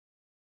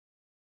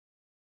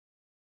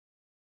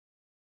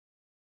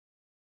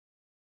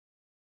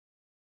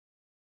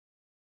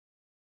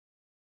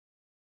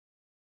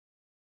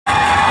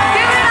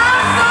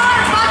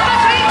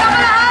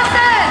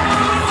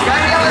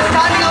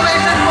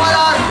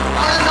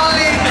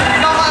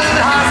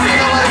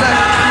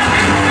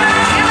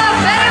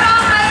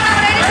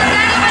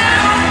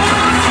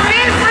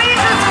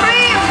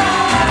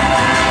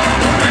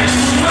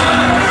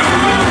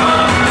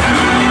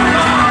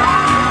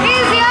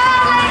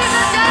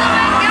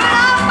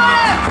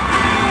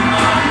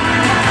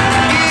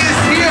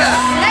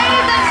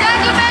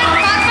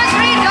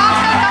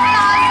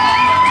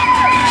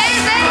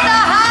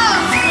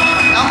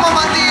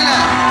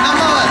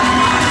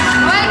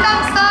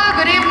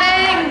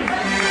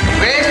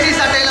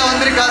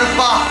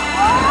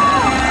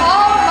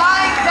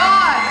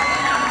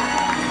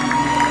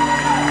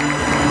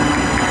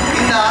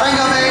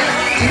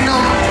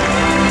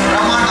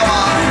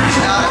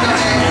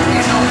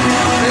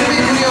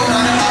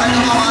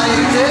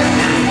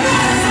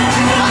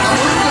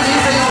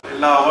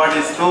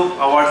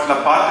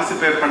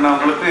Participate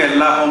பண்ணவங்களுக்கு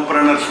எல்லா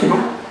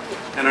ஹோம்பரனர்ஸ்க்கும்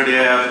என்னுடைய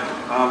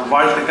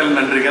வாழ்த்துக்கள்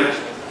நன்றிகள்.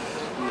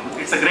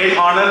 It's a great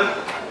honor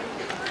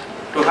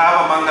to have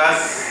among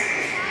us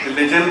the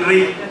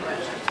legendary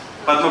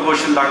Padma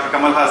Bhushan Dr.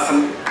 Kamal Haasan.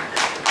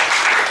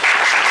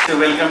 To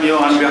welcome you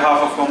on behalf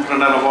of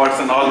Homepreneur Awards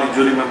and all the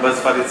jury members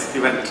for this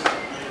event.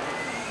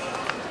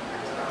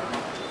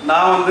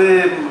 நான்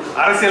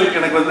அரசியலுக்கு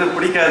எனக்கு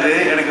பிடிக்காது,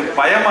 எனக்கு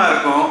பயமா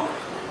இருக்கும்,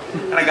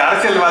 எனக்கு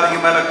அரசியல்வாதிக்கு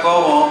மேல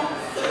கோபம்.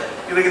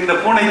 இதுக்கு இந்த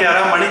பூனைக்கு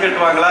யாராவது மணி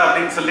கட்டுவாங்களா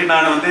அப்படின்னு சொல்லி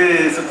நான்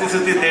சுற்றி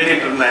சுற்றி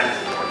தேடிட்டு இருந்தேன்.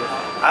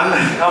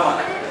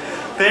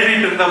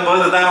 தேடிட்டு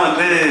இருந்தபோது தான்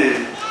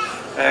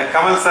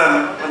கமல் சார்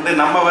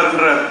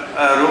நம்மவர்ன்ற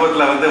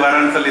ரூபத்தில்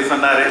வரேன்னு சொல்லி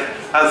சொன்னார்.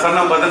 அது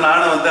சொன்னபோது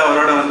நானும்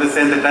அவரோட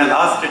சேர்ந்துட்டேன்.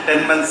 Last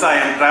 10 months I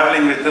am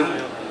traveling with him.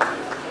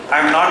 I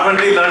am not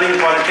only learning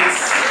politics,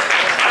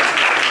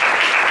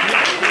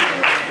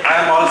 I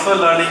am also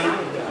learning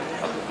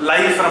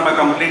life from a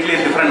completely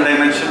different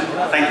dimension.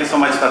 Thank you so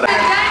much for that.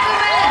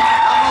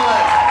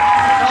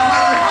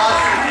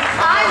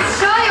 I'm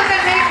sure you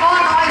can make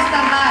more noise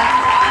than that.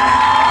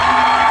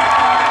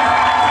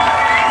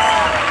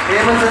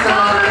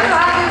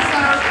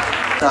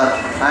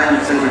 And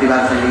celebrity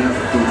family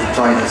to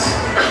join us.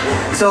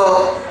 So,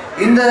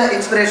 in the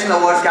Inspiration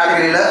Awards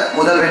category,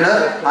 Mudal winner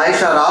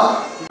Aisha Rao.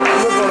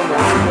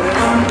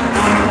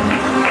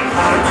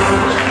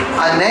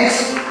 And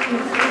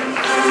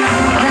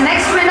the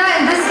next winner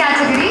in this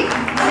category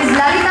is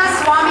Lalita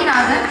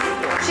Swaminathan.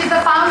 She's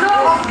the founder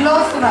of Glow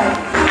Survive.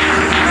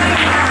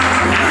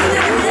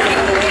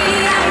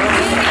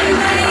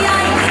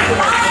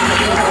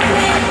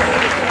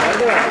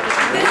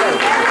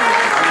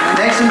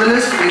 Next in the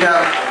list we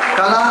have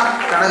Kala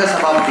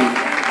Kanagasabhavati.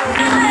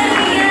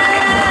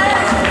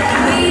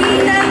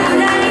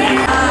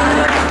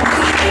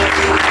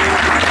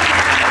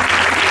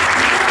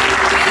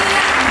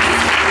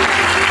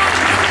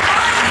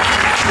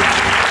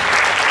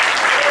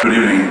 Good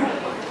evening.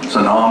 It's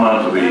an honor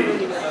to be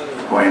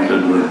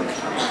acquainted with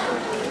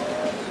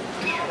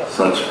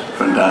such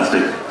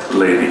fantastic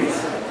ladies.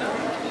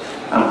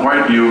 I'm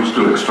quite used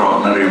to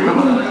extraordinary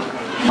women.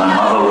 My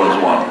mother was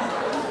one.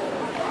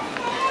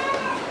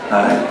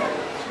 I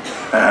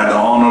had the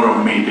honor of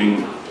meeting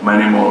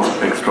many more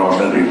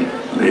extraordinary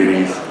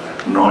ladies,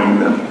 knowing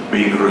them,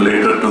 being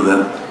related to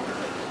them.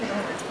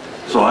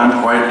 So I'm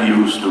quite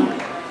used to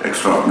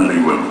extraordinary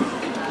women.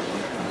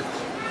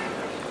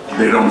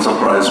 They don't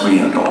surprise me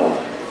at all.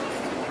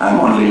 I'm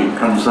only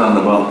concerned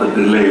about the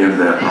delay in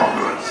their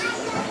progress.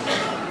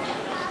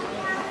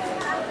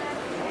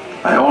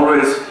 I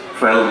always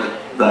felt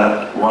that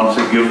once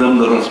you give them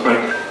the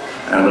respect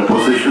and a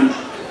position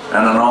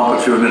and an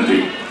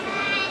opportunity,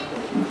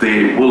 they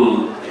will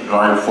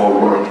drive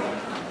forward,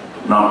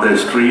 not their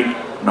street,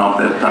 not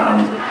their town,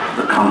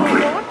 the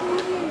country.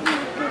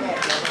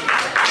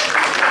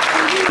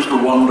 I used to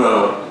wonder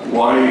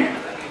why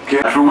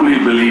I truly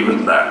believe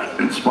in that.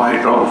 In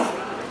spite of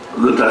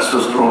the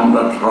testosterone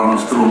that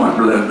runs through my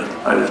blood,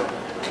 I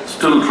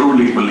still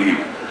truly believe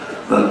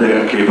that they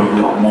are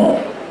capable of more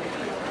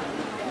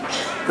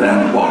than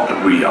what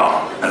we are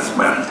as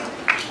men.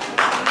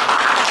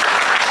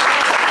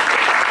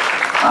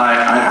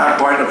 I have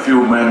quite a few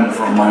men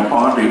from my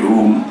party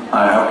whom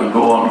I have to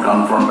go and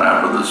confront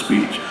after the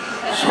speech,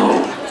 so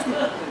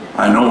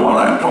I know what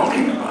I'm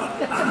talking about.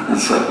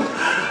 So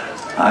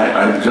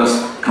I'm just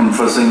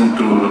confessing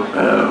to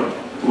a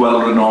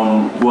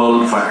well-renowned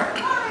world fact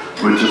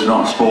which is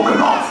not spoken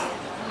of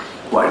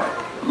quite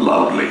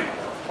loudly.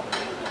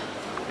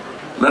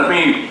 Let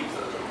me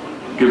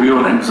give you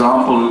an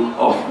example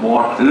of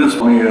what is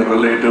for me a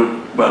relative,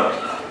 but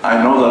I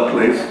know that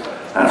place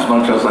as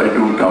much as I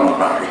do Tamil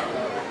Nadu.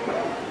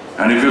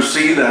 And if you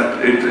see that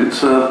it's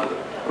a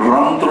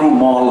run-through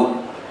mall,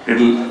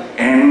 it'll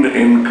end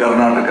in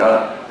Karnataka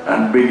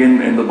and begin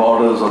in the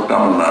borders of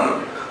Tamil Nadu.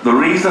 The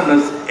reason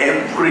is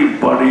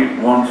everybody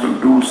wants to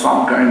do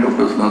some kind of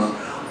business,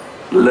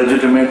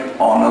 legitimate,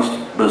 honest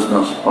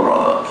business or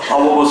other,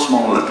 however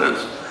small it is.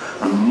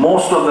 And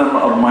most of them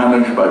are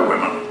managed by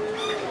women.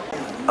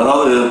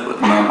 அதாவது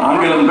நான்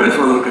ஆங்கிலம்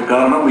பேசுவதற்கு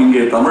காரணம்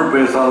இங்கே தமிழ்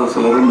பேசாத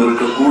சிலரும்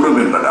இருக்கக்கூடும்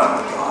என்ற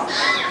காரணம்.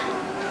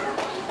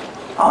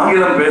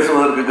 ஆங்கிலம்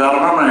பேசுவதற்கு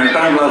காரணம் நான்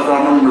 8ஆம் கிளாஸ்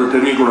காரணம் உங்களுக்கு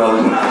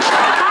தெரியக்கூடாதுன்னு.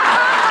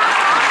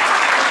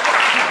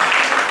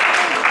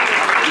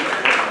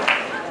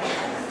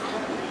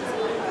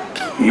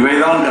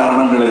 இவைதான்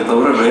காரணங்களே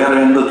தவிர வேற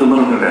எந்த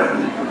திமிரும் கிடையாது.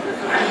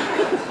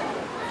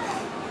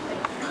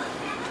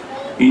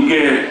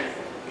 இங்கே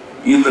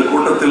இந்த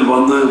கூட்டத்தில்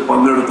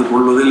பங்கெடுத்துக்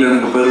கொள்வதில்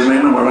எனக்கு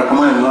பெருமைன்னு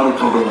வழக்கமா எல்லாரும்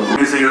சொல்றது.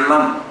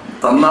 பேசிகள்லாம்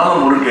தன்னால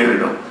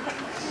முறுக்கேறிடும்.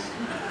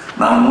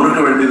 நான் முறுக்க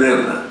வேண்டியதே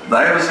இல்லை.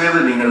 தயவு செய்து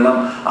நீங்கள்லாம்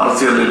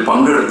அரசியலில்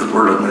பங்கெடுத்துக்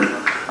கொள்ளுங்கள்.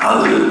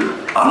 அது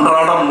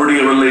அன்றாடம்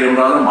முடியவில்லை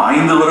என்றாலும்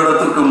 5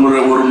 வருடத்திற்கு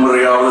ஒரு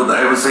முறையாவது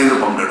தயவு செய்து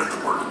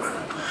பங்கெடுத்துக் கொள்ளுங்கள்.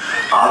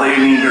 அதை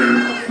நீங்கள்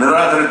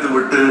நிராகரித்து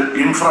விட்டு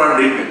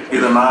இன்ஃப்ராடிக்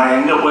இதை நான்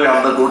எங்க போய்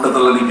அந்த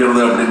கூட்டத்தில்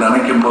நிற்கிறது அப்படின்னு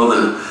நினைக்கும் போது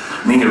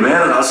நீங்கள்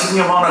வேறு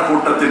அசிங்கமான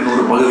கூட்டத்தின்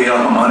ஒரு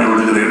பகுதியாக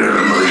மாறிவிடுகிறீர்கள்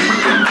என்பதை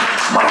மட்டும்